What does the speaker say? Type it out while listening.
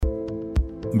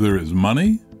There is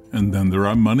money, and then there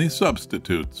are money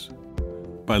substitutes.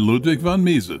 By Ludwig von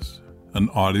Mises, an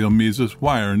audio Mises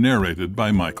Wire narrated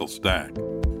by Michael Stack.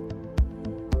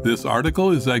 This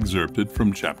article is excerpted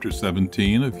from Chapter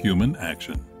 17 of Human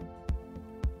Action.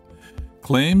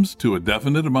 Claims to a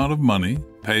definite amount of money,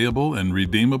 payable and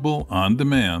redeemable on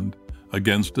demand,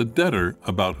 against a debtor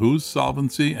about whose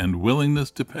solvency and willingness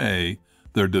to pay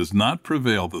there does not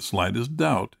prevail the slightest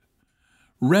doubt,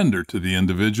 render to the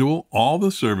individual all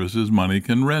the services money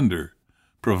can render,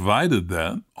 provided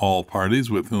that all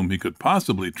parties with whom he could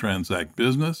possibly transact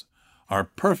business are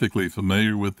perfectly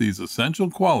familiar with these essential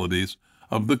qualities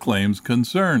of the claims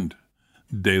concerned: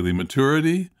 daily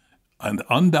maturity and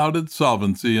undoubted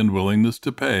solvency and willingness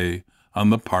to pay on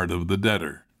the part of the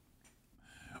debtor.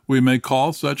 We may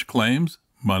call such claims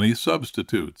money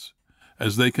substitutes,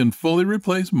 as they can fully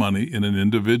replace money in an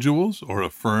individual's or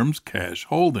a firm's cash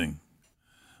holding.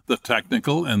 The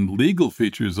technical and legal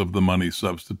features of the money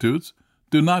substitutes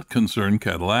do not concern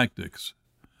catalactics.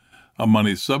 A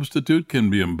money substitute can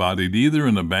be embodied either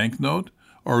in a banknote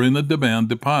or in a demand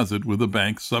deposit with a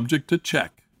bank subject to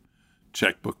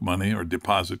checkbook money or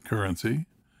deposit currency,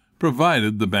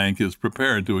 provided the bank is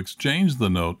prepared to exchange the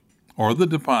note or the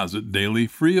deposit daily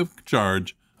free of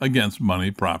charge against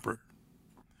money proper.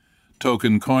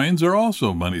 Token coins are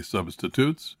also money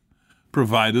substitutes,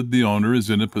 provided the owner is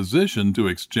in a position to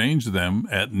exchange them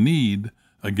at need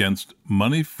against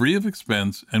money free of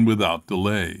expense and without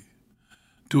delay.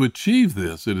 To achieve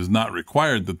this, it is not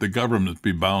required that the government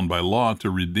be bound by law to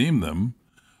redeem them.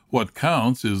 What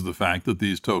counts is the fact that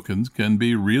these tokens can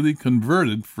be really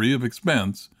converted free of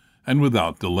expense and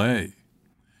without delay.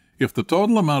 If the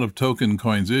total amount of token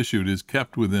coins issued is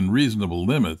kept within reasonable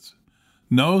limits,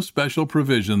 no special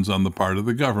provisions on the part of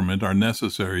the government are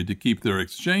necessary to keep their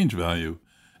exchange value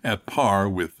at par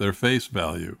with their face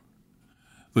value.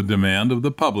 The demand of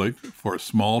the public for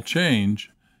small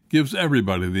change gives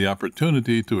everybody the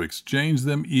opportunity to exchange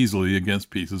them easily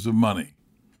against pieces of money.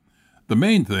 The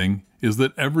main thing is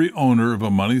that every owner of a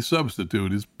money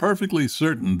substitute is perfectly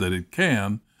certain that it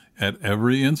can, at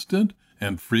every instant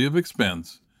and free of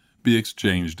expense, be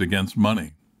exchanged against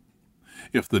money.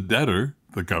 If the debtor,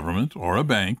 the government, or a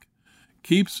bank,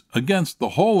 keeps against the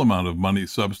whole amount of money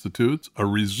substitutes a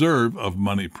reserve of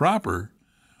money proper,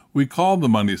 we call the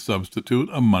money substitute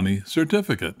a money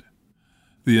certificate.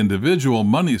 The individual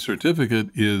money certificate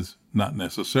is, not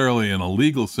necessarily in a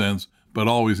legal sense, but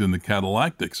always in the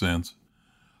catalactic sense,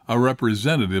 a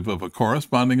representative of a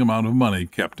corresponding amount of money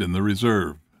kept in the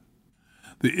reserve.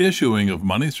 The issuing of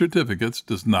money certificates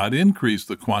does not increase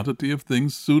the quantity of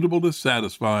things suitable to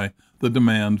satisfy the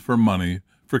demand for money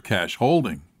for cash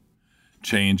holding.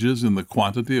 Changes in the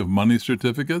quantity of money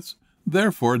certificates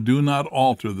therefore do not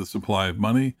alter the supply of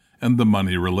money and the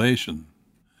money relation.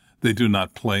 They do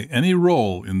not play any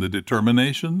role in the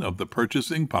determination of the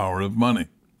purchasing power of money.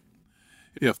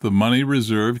 If the money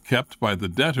reserve kept by the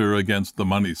debtor against the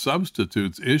money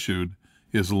substitutes issued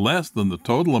is less than the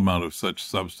total amount of such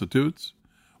substitutes,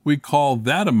 we call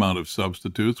that amount of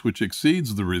substitutes which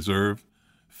exceeds the reserve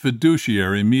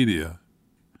fiduciary media.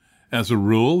 As a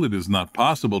rule, it is not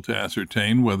possible to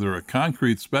ascertain whether a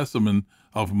concrete specimen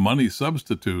of money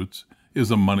substitutes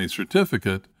is a money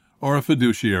certificate or a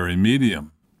fiduciary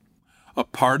medium. A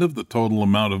part of the total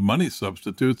amount of money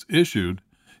substitutes issued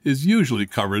is usually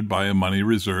covered by a money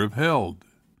reserve held.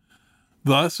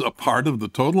 Thus, a part of the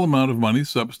total amount of money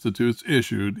substitutes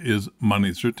issued is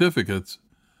money certificates,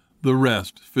 the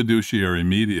rest fiduciary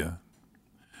media.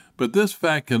 But this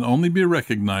fact can only be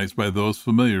recognized by those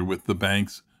familiar with the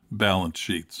bank's balance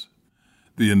sheets.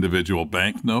 The individual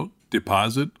banknote,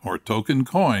 deposit, or token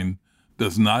coin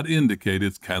does not indicate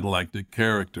its catalactic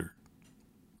character.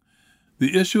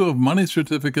 The issue of money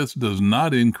certificates does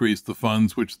not increase the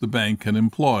funds which the bank can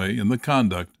employ in the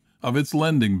conduct of its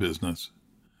lending business.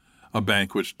 A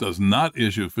bank which does not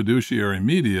issue fiduciary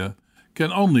media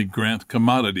can only grant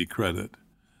commodity credit.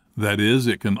 That is,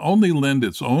 it can only lend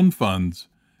its own funds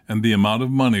and the amount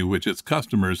of money which its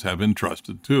customers have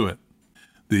entrusted to it.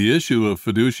 The issue of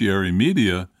fiduciary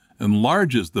media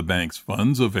enlarges the bank's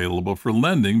funds available for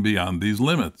lending beyond these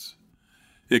limits.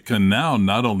 It can now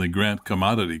not only grant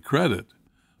commodity credit,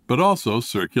 but also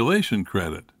circulation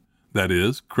credit, that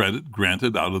is, credit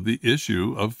granted out of the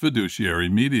issue of fiduciary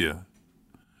media.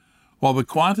 While the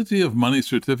quantity of money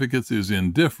certificates is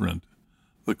indifferent,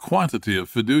 the quantity of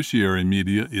fiduciary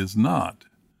media is not.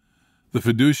 The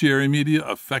fiduciary media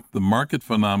affect the market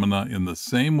phenomena in the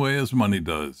same way as money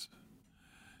does.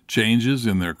 Changes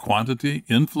in their quantity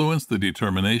influence the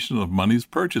determination of money's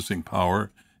purchasing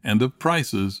power and of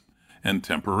prices, and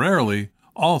temporarily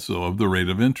also of the rate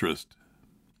of interest.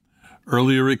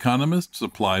 Earlier economists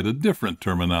applied a different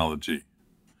terminology.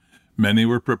 Many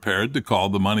were prepared to call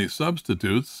the money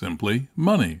substitutes simply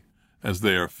money, as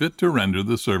they are fit to render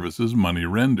the services money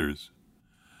renders.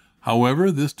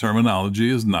 However, this terminology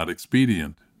is not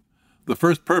expedient. The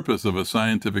first purpose of a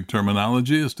scientific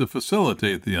terminology is to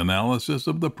facilitate the analysis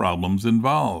of the problems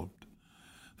involved.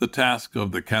 The task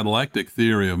of the catalectic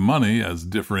theory of money, as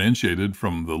differentiated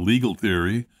from the legal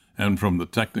theory and from the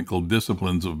technical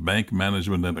disciplines of bank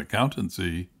management and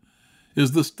accountancy,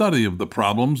 is the study of the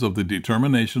problems of the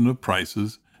determination of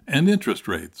prices and interest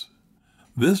rates.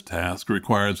 This task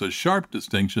requires a sharp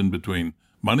distinction between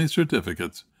money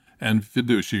certificates and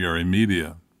fiduciary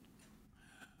media.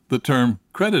 The term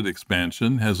credit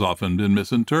expansion has often been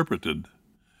misinterpreted.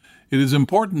 It is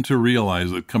important to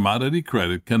realize that commodity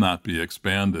credit cannot be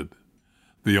expanded.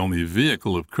 The only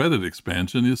vehicle of credit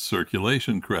expansion is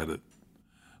circulation credit.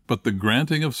 But the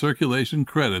granting of circulation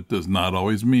credit does not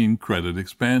always mean credit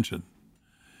expansion.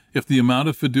 If the amount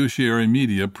of fiduciary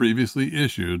media previously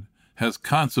issued has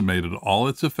consummated all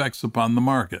its effects upon the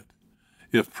market,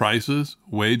 if prices,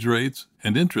 wage rates,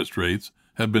 and interest rates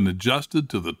have been adjusted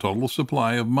to the total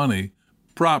supply of money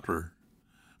proper,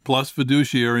 plus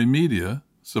fiduciary media,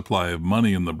 supply of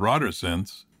money in the broader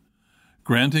sense,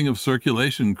 granting of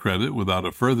circulation credit without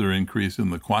a further increase in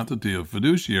the quantity of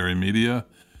fiduciary media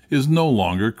is no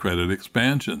longer credit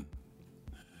expansion.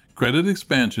 Credit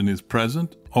expansion is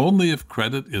present only if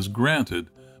credit is granted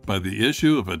by the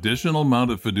issue of additional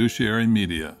amount of fiduciary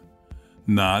media,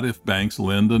 not if banks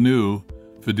lend anew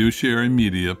fiduciary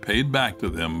media paid back to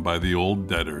them by the old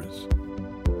debtors.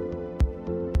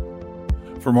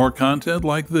 For more content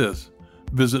like this,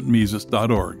 visit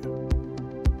Mises.org.